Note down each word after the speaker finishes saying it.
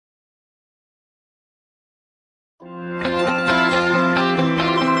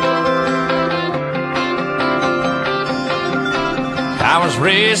was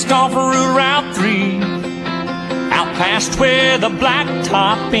raised off of Route 3, out past where the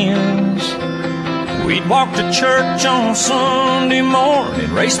blacktop ends. We'd walk to church on Sunday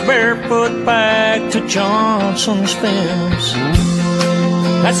morning, race barefoot back to Johnson's fence.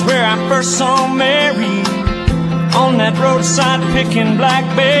 That's where I first saw Mary, on that roadside picking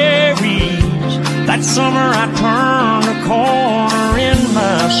blackberries. That summer I turned a corner in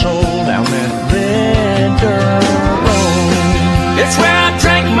my soul, down that red dirt road. It's where I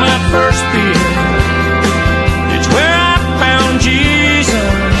drank my first beer, it's where I found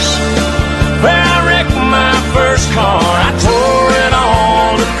Jesus, where I wrecked my first car, I tore it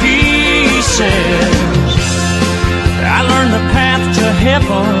all to pieces. I learned the path to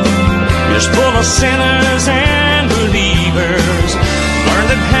heaven is full of sinners and believers. Learned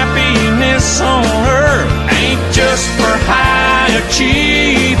that happiness on earth ain't just for high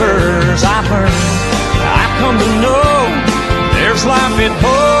achievers. I come to know there's life at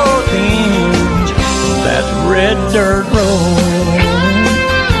both ends of that red dirt road.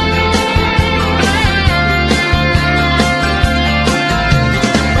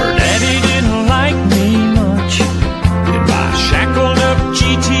 Her daddy didn't like me much in my shackled up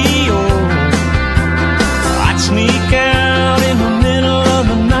GTO. I'd sneak out in the middle of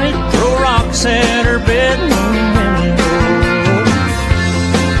the night, throw rocks at her bedroom window.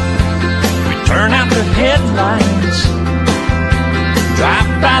 We'd turn out the headlights, drive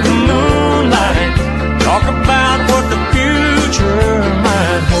by the moonlight, talk about what the future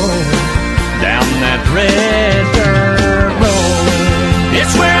might hold, down that red dirt road.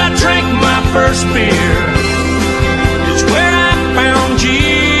 It's where I drank my first beer, it's where I found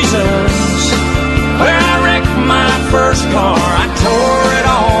Jesus, where I wrecked my first car, I tore it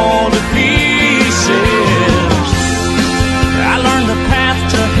all to pieces. I learned the path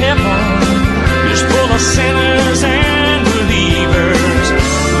to heaven is full of sinners and believers.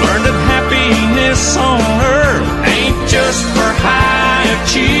 Learned that happiness on earth ain't just for high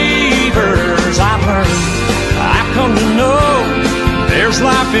achievers. I've come to know there's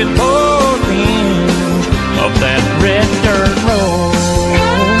life at both ends of that red dirt road.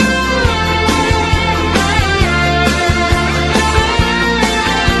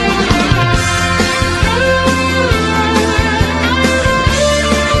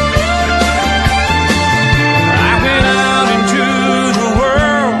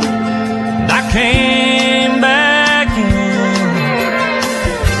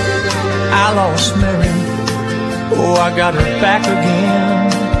 I lost Mary, oh, I got her back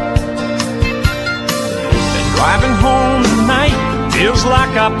again. And driving home tonight feels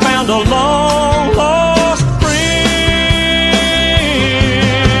like I found a long lost friend.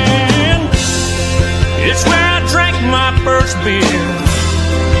 It's where I drank my first beer,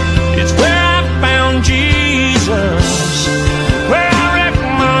 it's where I found Jesus, where I wrecked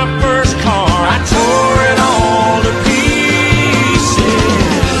my first car, I tore it all to pieces.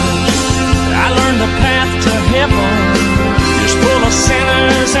 The path to heaven is full of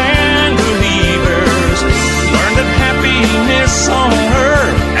sinners and believers. Learn that happiness on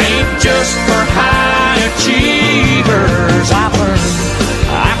earth ain't just for high achievers.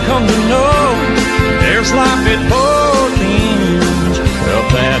 I've come to know there's life at both ends of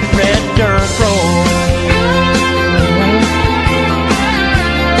that red dirt road.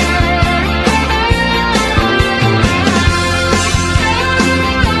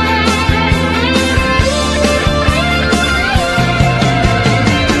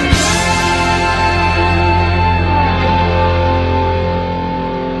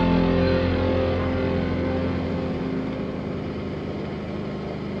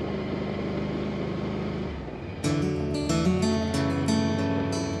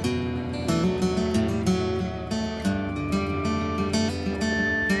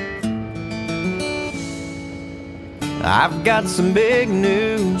 I've got some big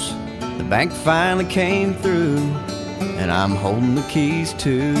news, the bank finally came through, and I'm holding the keys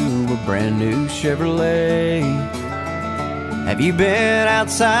to a brand new Chevrolet. Have you been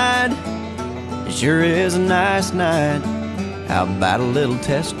outside? It sure is a nice night. How about a little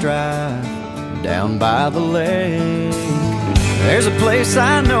test drive down by the lake? There's a place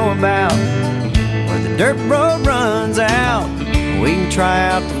I know about where the dirt road runs out. We can try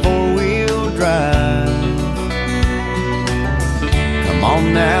out the four-wheel drive. Come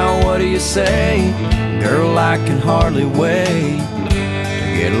on now, what do you say? Girl, I can hardly wait to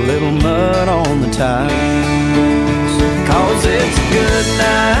get a little mud on the tires. 'Cause it's a good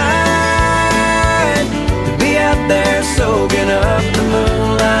night to be out there soaking up the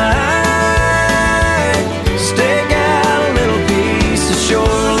moonlight. Stake out a little piece of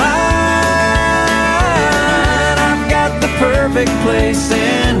shoreline. I've got the perfect place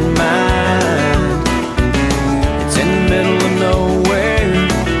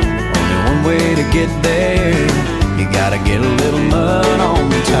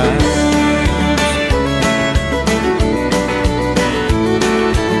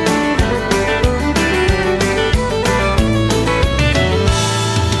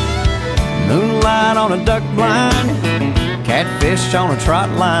on a duck blind, catfish on a trot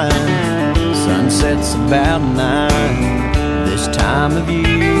line. Sunset's about 9 this time of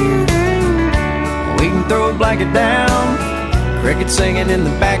year. We can throw a blanket down, crickets singing in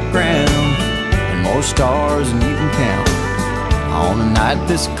the background, and more stars than you can count on a night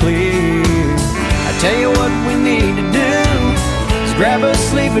this clear. I tell you what we need to do is grab a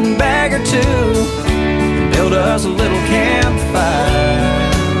sleeping bag or two and build us a little campfire.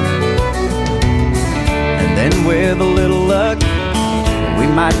 And then with a little luck, we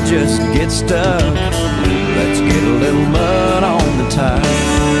might just get stuck. Let's get a little mud on the tires,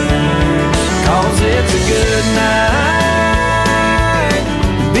 'cause it's a good night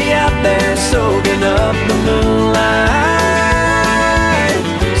to be out there soaking up the moonlight.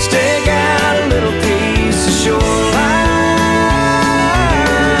 Stake out a little piece of shoreline.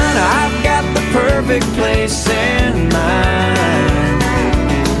 I've got the perfect place in mind.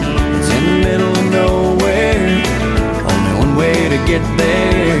 It's in the middle of nowhere, only one way to get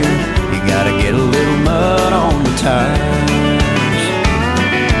there. You gotta get a little mud on the tires.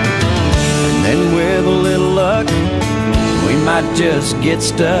 And then with a little luck, we might just get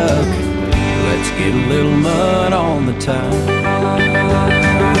stuck. Let's get a little mud on the tires.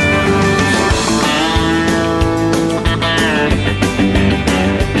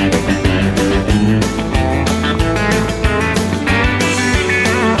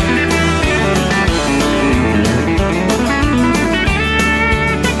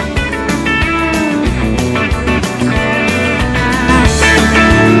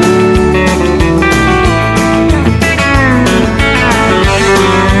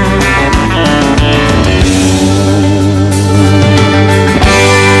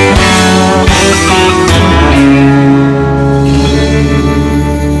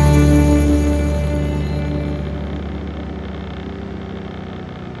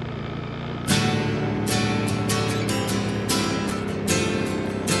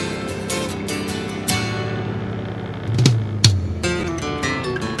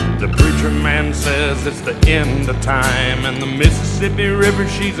 The preacher man says it's the end of time, and the Mississippi River,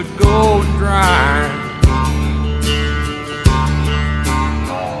 she's a gold dry.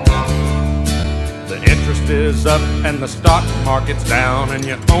 The interest is up and the stock market's down, and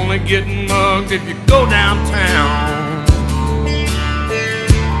you're only getting mugged if you go downtown.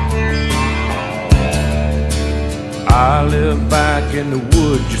 I live back in the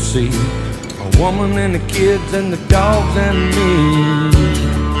woods, you see, a woman and the kids and the dogs and me.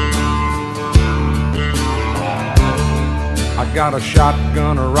 I got a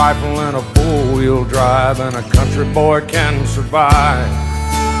shotgun, a rifle, and a four-wheel drive, and a country boy can survive.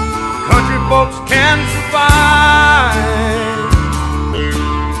 Country folks can survive.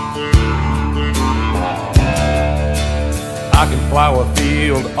 I can plow a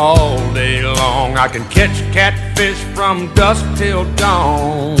field all day long. I can catch catfish from dusk till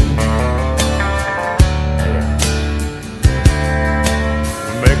dawn.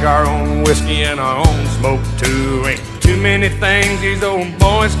 Make our own whiskey and our own smoke too. Ain't too many things these old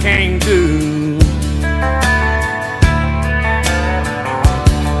boys can't do.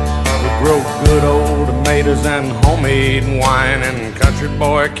 We grow good old tomatoes and homemade wine, and country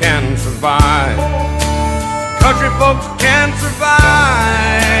boy can survive. Country folks can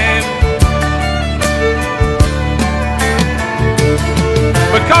survive.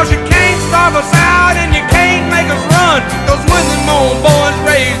 Because you can't starve us out and you can't make us run, 'cause when them old boys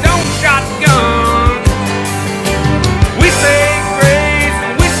raised on shotgun, we say grace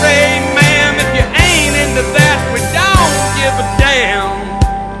and we say ma'am. If you ain't into that, we don't give a damn.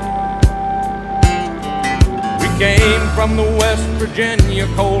 We came from the West Virginia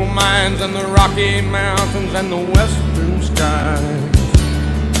coal mines and the Rocky Mountains and the western skies.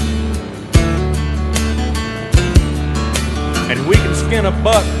 And we can skin a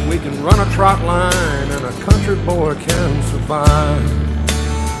buck, we can run a trot line, and a country boy can survive.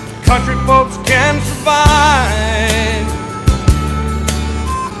 Country folks can survive.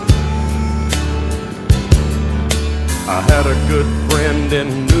 I had a good friend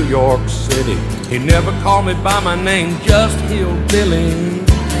in New York City. He never called me by my name, just Hillbilly.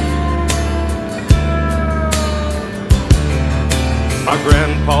 My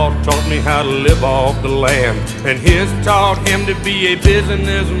grandpa taught me how to live off the land, and his taught him to be a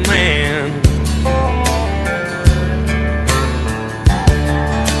businessman.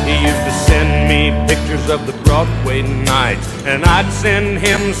 He used to send me pictures of the Broadway nights, and I'd send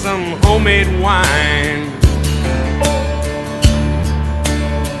him some homemade wine.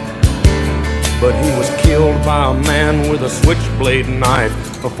 But he was killed by a man with a switchblade knife.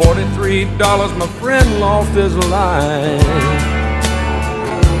 For $43, my friend lost his life.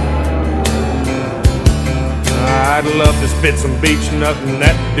 I'd love to spit some beach nut in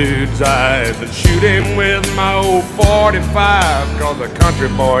that dude's eyes and shoot him with my old 45, 'cause a country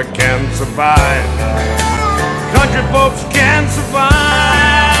boy can survive. Country folks can survive.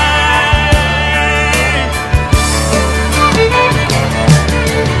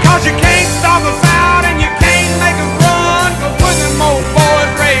 'Cause you can't stop us out and you can't make us run, 'cause we're them old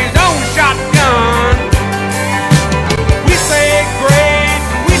boys raised on shotgun. We say grace,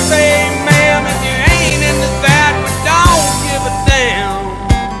 we say ma'am, if you ain't into that, we don't give a damn.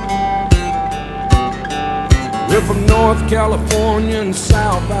 We're from North California and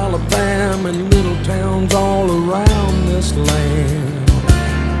South Alabama and little towns all around this land.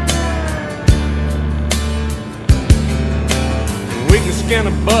 We can skin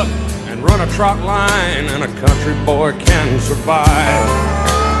a buck and run a trot line, and a country boy can survive.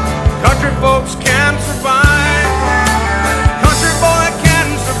 Country folks can survive. Country boy can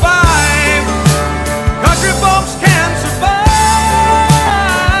survive. Country folks can survive.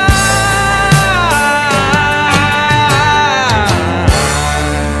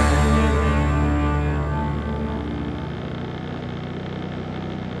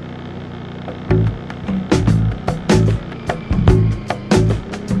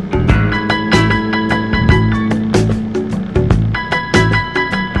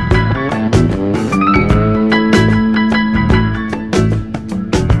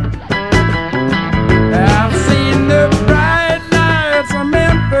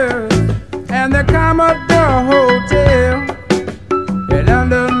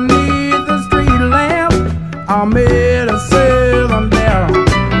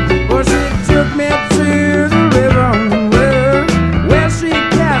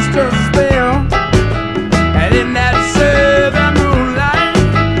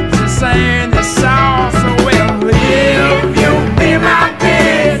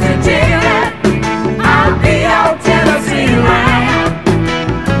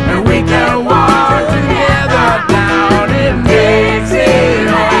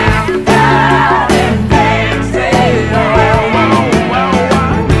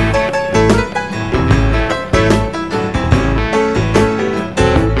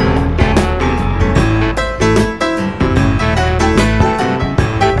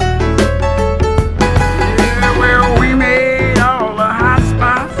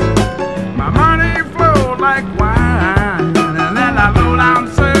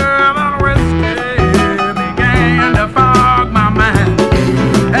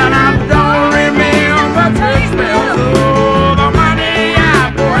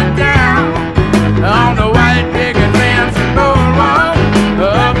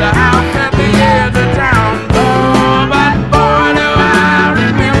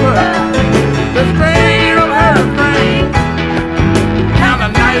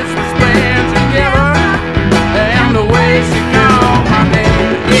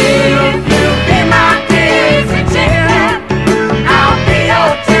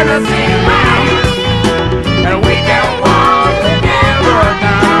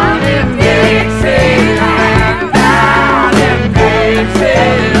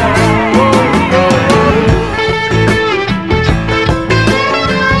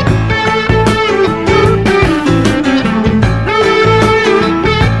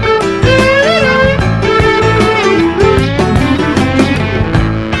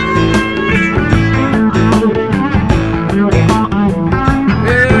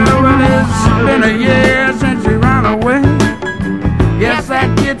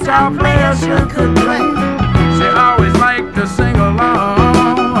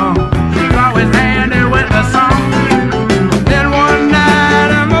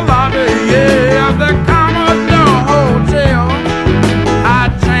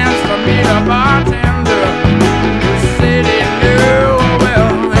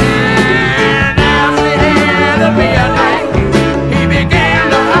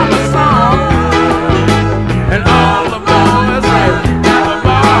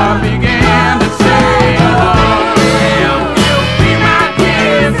 Be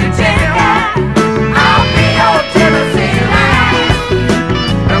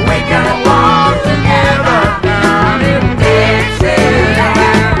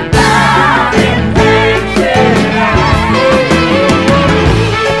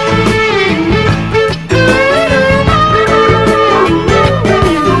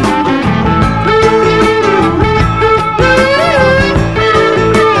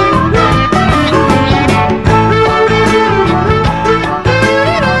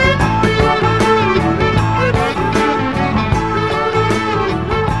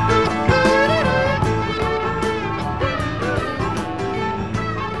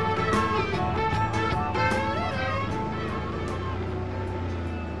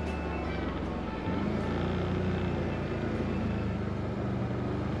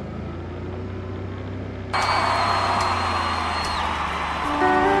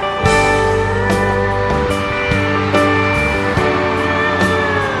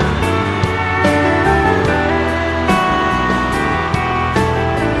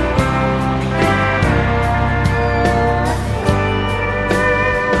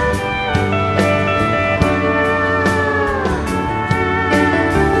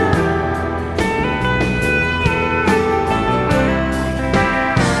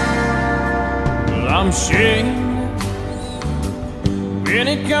When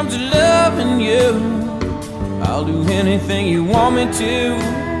it comes to loving you, I'll do anything you want me to.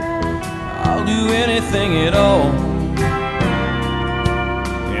 I'll do anything at all.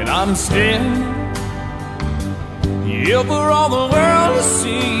 And I'm still here for all the world to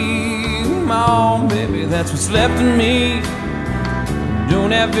see. Oh, baby, that's what's left of me.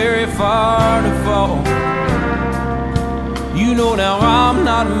 Don't have very far to fall. You know now I'm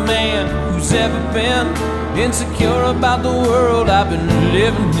not a man who's ever been insecure about the world I've been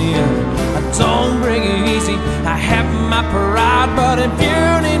living in. I don't bring it easy, I have my pride, but if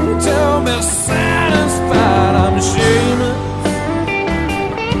you didn't tell me satisfied, I'm shameless.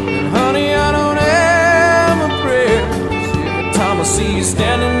 And honey, I don't have a prayer. Every time I see you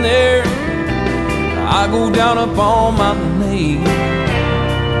standing there, I go down upon my knees.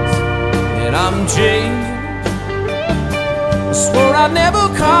 And I'm changed. I swore I'd never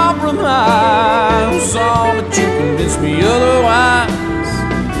compromise. Oh, but you convinced me otherwise.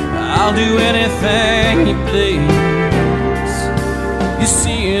 I'll do anything you please. You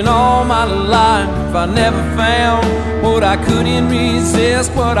see, in all my life I never found what I couldn't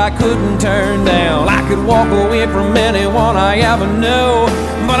resist, what I couldn't turn down. I could walk away from anyone I ever knew,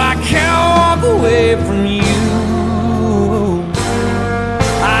 but I can't walk away from you.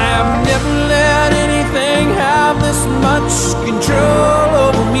 I have never let anything have this much control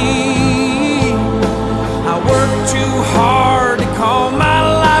over me. I work too hard to call my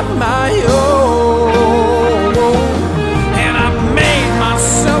life my own, and I've made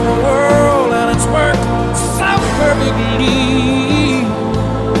myself a world, and it's worked so perfectly.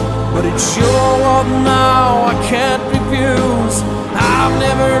 But it's your world now, I can't refuse. I've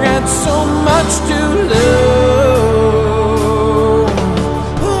never had so much to lose.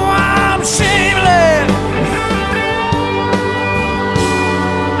 Oh, I'm shameless.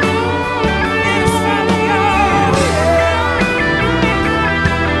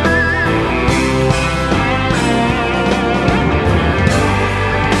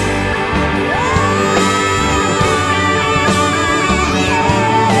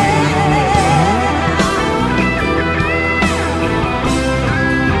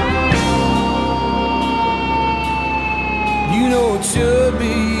 It should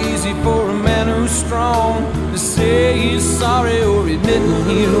be easy for a man who's strong to say he's sorry or admitting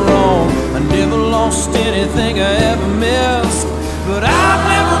he's wrong. I never lost anything I ever missed, but I've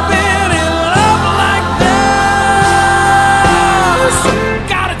never been in love like this.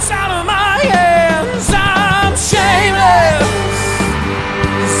 God, it's out of my hands. I'm shameless,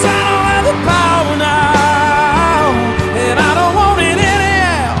 'cause I don't have the power now, and I don't want it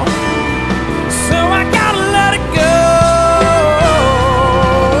anyhow, so I gotta let it go.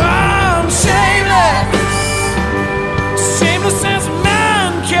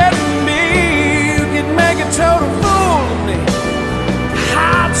 Total fool of me. I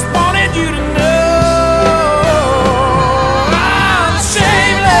just wanted you to know I'm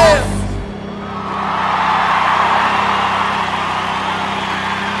shameless.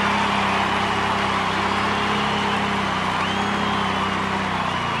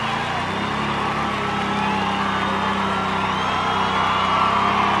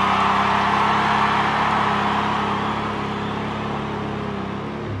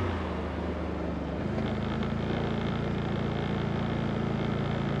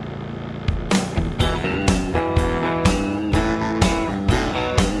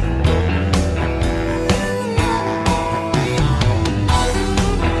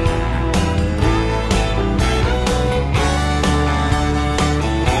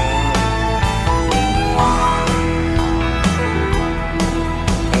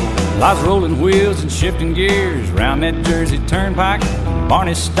 Life's rolling wheels and shifting gears round that Jersey turnpike.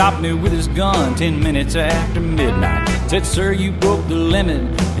 Barney stopped me with his gun 10 minutes after midnight. Said, sir, you broke the limit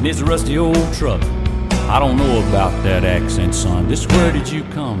in this rusty old truck. I don't know about that accent, son. Just where did you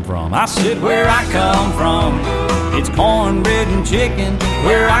come from? I said, where I come from, it's cornbread and chicken.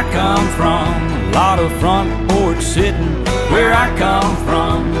 Where I come from, a lot of front porch sitting. Where I come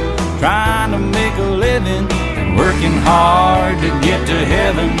from, trying to make a living and working hard to get to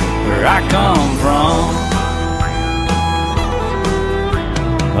heaven. Where I come from,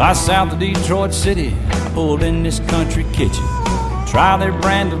 I south of Detroit City, I pulled in this country kitchen. Try their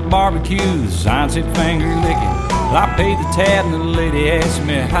brand of barbecues, sign said finger licking. Well, I paid the tab and the lady asked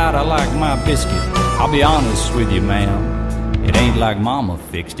me how'd I like my biscuit. I'll be honest with you, ma'am, it ain't like mama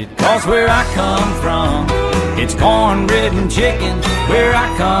fixed it. 'Cause where I come from, it's cornbread and chicken. Where I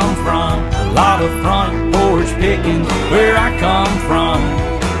come from, a lot of front porch picking. Where I come from,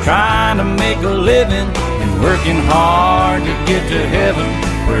 trying to make a living and working hard to get to heaven.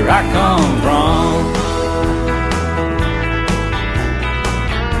 Where I come from.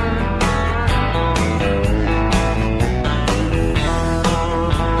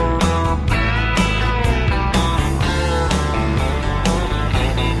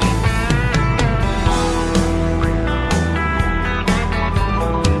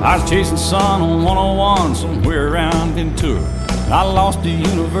 I was chasing sun on 101 somewhere around Ventura. I lost a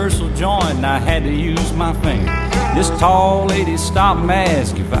universal joint and I had to use my finger. This tall lady stopped and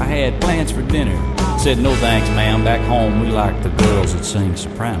asked if I had plans for dinner. Said, no thanks, ma'am, back home we like the girls that sing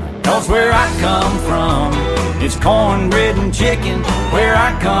soprano. 'Cause where I come from, it's cornbread and chicken. Where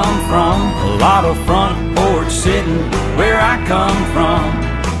I come from, a lot of front porch sitting. Where I come from,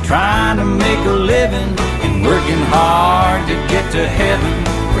 trying to make a living and working hard to get to heaven.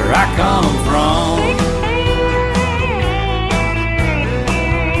 Where I come from.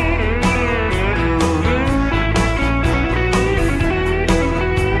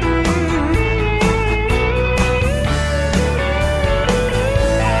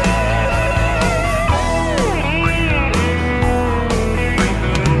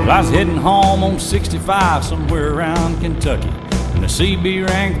 I was heading home on 65 somewhere around Kentucky, and the CB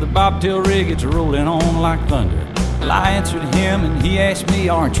rang for the bobtail rig. It's rolling on like thunder. Well, I answered him and he asked me,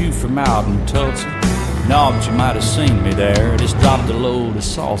 aren't you from out in Tulsa? No, but you might have seen me there. Just dropped a load of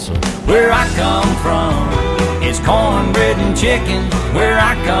salsa. Where I come from, it's cornbread and chicken. Where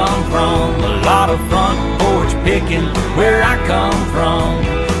I come from, a lot of front porch picking. Where I come from,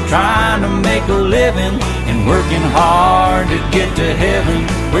 trying to make a living and working hard to get to heaven.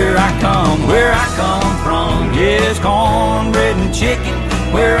 Where I come from, yes, cornbread and chicken.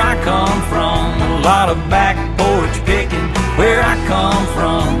 Where I come from, a lot of back porch picking. Where I come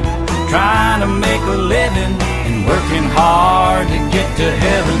from, trying to make a living and working hard to get to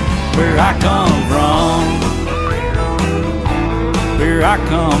heaven. Where I come from, where I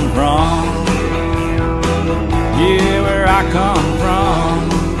come from, yeah, where I come from.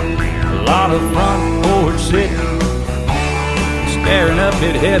 A lot of front porch sitting, staring up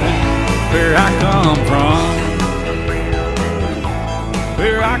at heaven. Where I come from,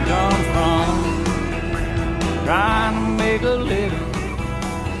 where I come from, trying to make a living.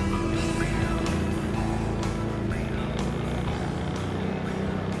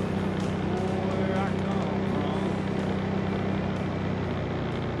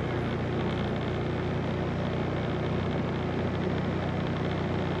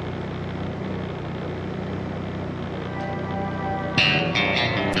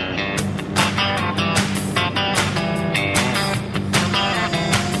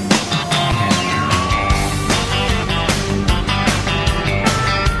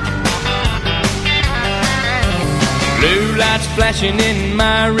 Blue lights flashing in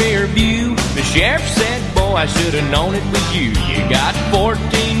my rear view. The sheriff said, boy, I should have known it was you. You got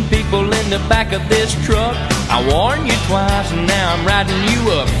 14 people in the back of this truck. I warned you twice and now I'm riding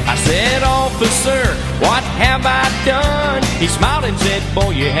you up. I said, officer, what have I done? He smiled and said,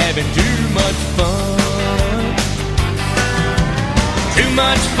 boy, you're having too much fun. Too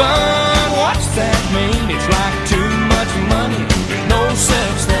much fun, what's that mean? It's like too much money. There's no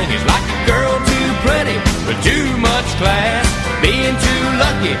such thing as like a girl too pretty, but too much class, being too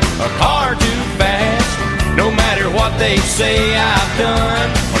lucky, a car too fast. No matter what they say I've done,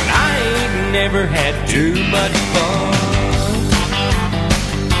 well, I ain't never had too much fun.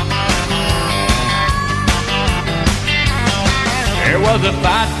 There was a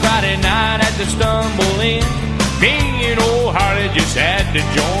fight Friday night at the Stumble Inn. Me and old Harley just had to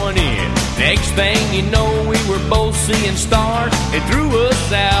join in. Next thing you know, we were both seeing stars. They threw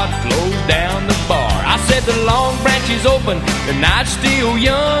us out, closed down the bar. I said the Long Branch is open, the night's still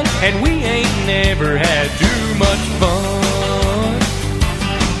young, and we ain't never had too much fun.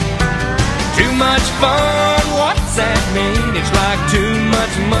 Too much fun, what's that mean? It's like too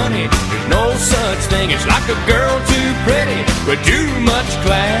much money. There's no such thing. It's like a girl too pretty, but too much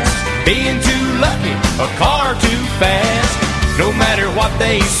class, being too lucky, a car too fast. No matter what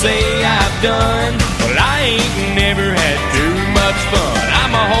they say I've done, well, I ain't never had too much fun.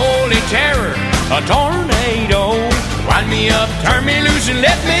 I'm a holy terror, a tornado. Wind me up, turn me loose, and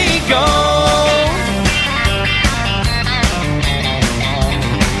let me go.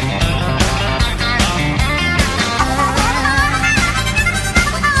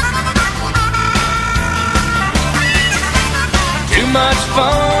 Too much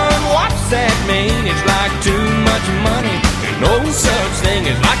fun, what's that mean? It's like too much money. No such thing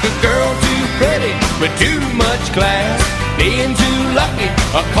as like a girl too pretty, but too much class, being too lucky,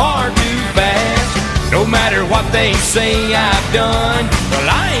 a car too fast. No matter what they say I've done, well,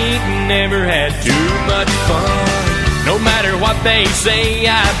 I ain't never had too much fun. No matter what they say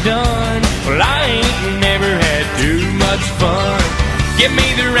I've done, well, I ain't never had too much fun. Give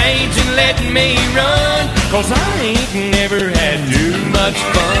me the reins and let me run, 'cause I ain't never had too much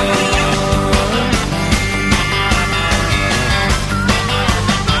fun.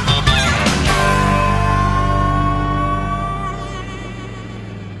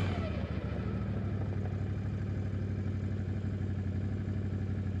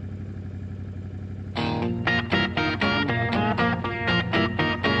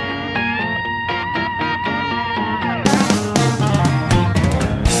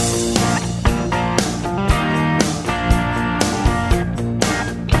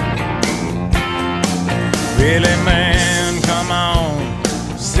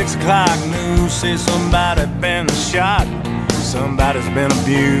 o'clock news say somebody been shot, somebody's been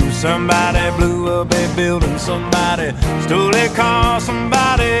abused, somebody blew up a building, somebody stole a car,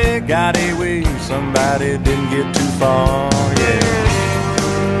 somebody got away, somebody didn't get too far.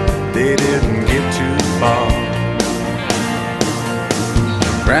 Yeah, they didn't get too far.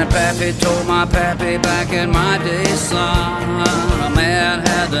 Grandpappy told my pappy back in my day, son, a man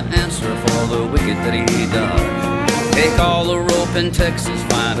had to answer for the wicked that he done. Take all the rope in Texas,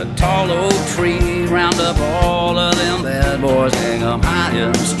 find a tall oak tree, round up all of them bad boys, hang them high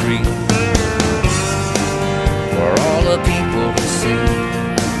in the street for all the people to see.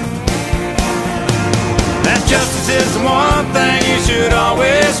 That justice is the one thing you should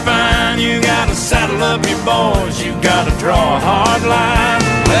always find. You gotta saddle up your boys, you gotta draw a hard line.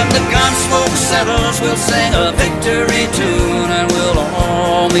 When the gun smoke settles, we'll sing a victory tune, and we'll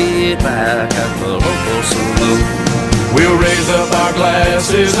all meet back at the local saloon. We'll raise up our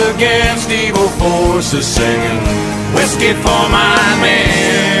glasses against evil forces, singing whiskey for my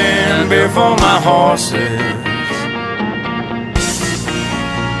men, beer for my horses.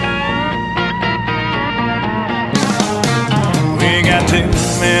 We got too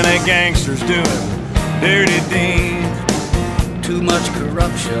many gangsters doing dirty deeds, too much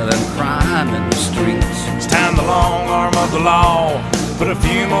corruption and crime in the streets. it's time the long arm of the law put a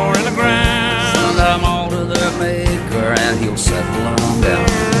few more in the ground. Send them all to their maker and he'll settle them down.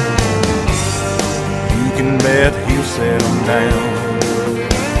 You can bet he'll settle down.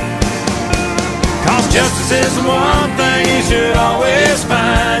 Cause justice is the one thing you should always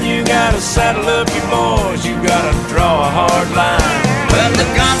find. You gotta saddle up your boys, you gotta draw a hard line. When the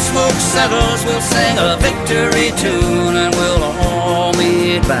gun smoke settles, we'll sing a victory tune, and we'll all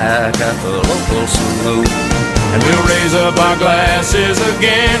meet back at the local saloon. And we'll raise up our glasses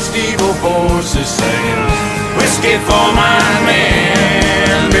against evil forces, saying whiskey for my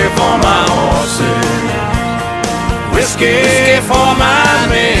men, beer for my horses. Whiskey for my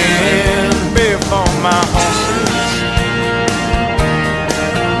men, beer for my horses.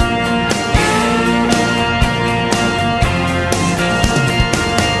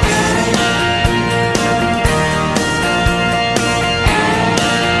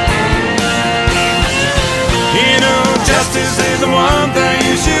 Justice is the one thing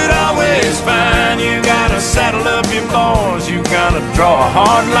you should always find. You gotta saddle up your boys, you gotta draw a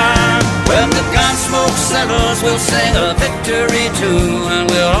hard line. When the gun smoke settles, we'll sing a victory tune, and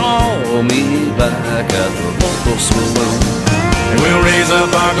we'll all meet back at the local saloon. And we'll raise up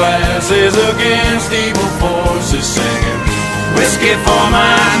our glasses against evil forces, singing whiskey for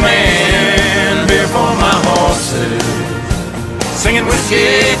my men, beer for my horses. Singing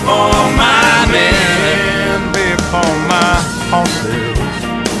whiskey for my men, beer for my horses.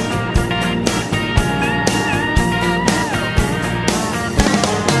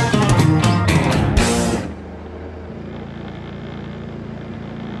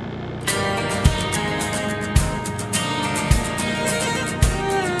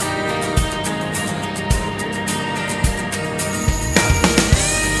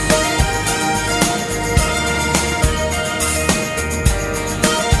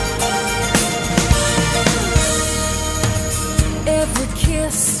 Every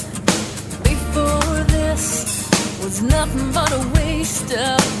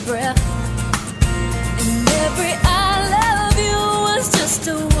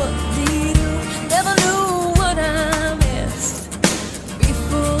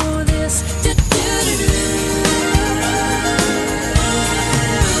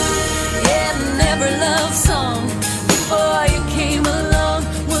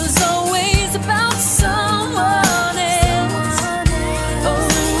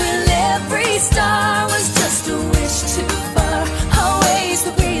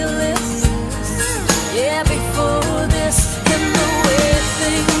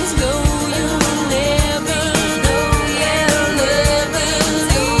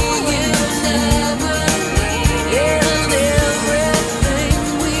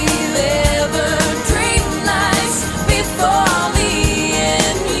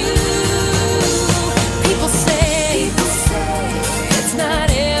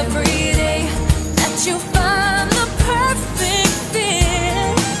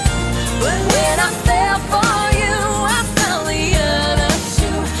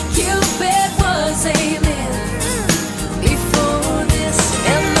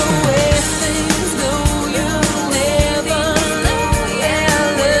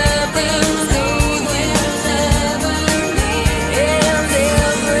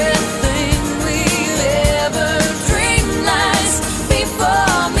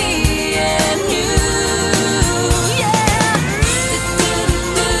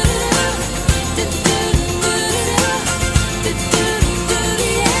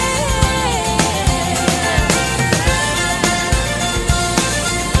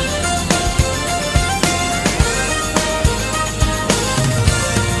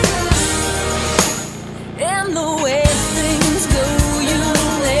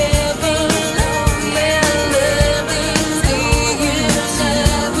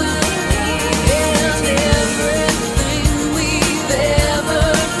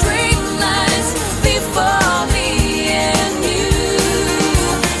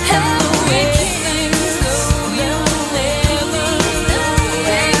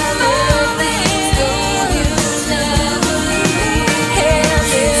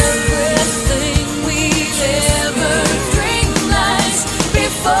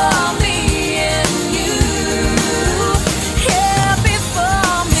before me and you. Yeah,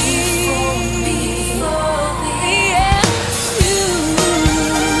 before me and you.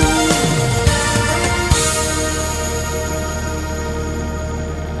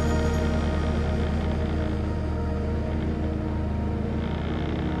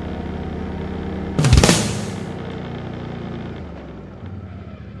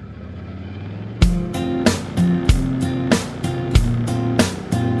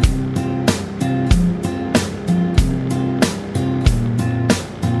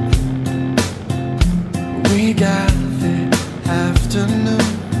 We got the afternoon.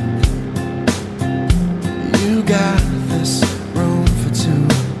 You got this room for two.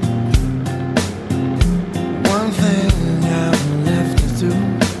 One thing I'm left to do: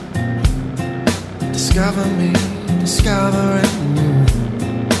 discover me, discovering you.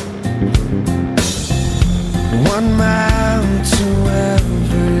 1 mile to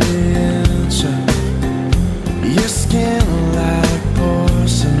every inch of your skin like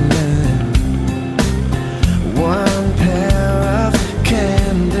porcelain. 1 pair of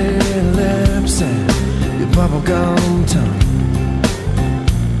candy lips and your bubblegum tongue.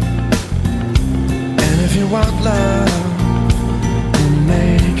 And if you want love, then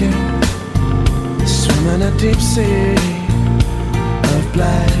make it. Swim in a deep sea of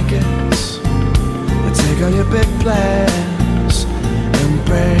blankets. And take all your big plans and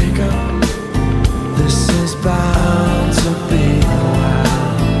break them. This is bound to be a while.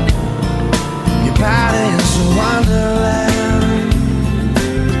 Your body's a wonderland.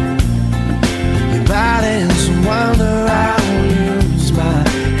 Your body's a wonder. I'll use my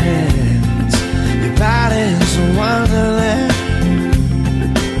hands. Your body's a wonderland.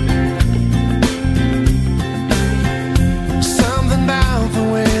 Something about the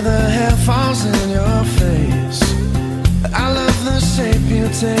way the hair falls in your face. I love the shape you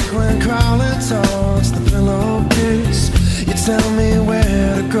take when crawling towards the pillowcase. You tell me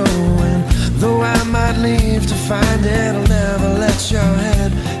where to go, and though I might leave to find it, I'll never let your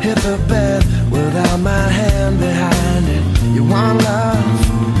head hit the bed without my hand behind it. You want love?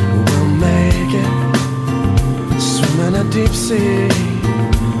 We'll make it. Swim in a deep sea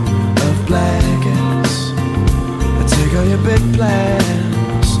of blankets. I take all your big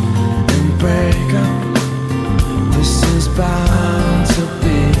plans and break them. This is bound to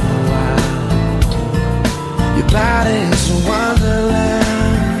be a while. Your body's a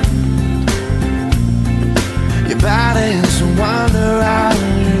wonderland. Your body's a wonder. I'll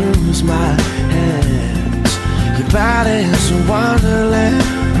use my hands. Your body's a wonderland.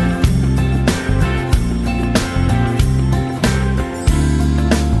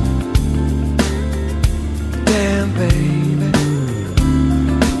 Damn, baby,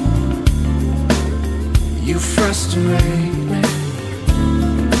 you frustrate me.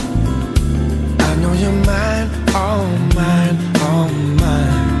 I know you're mine, all mine, all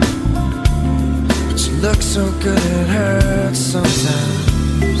mine. But you look so good it hurts sometimes.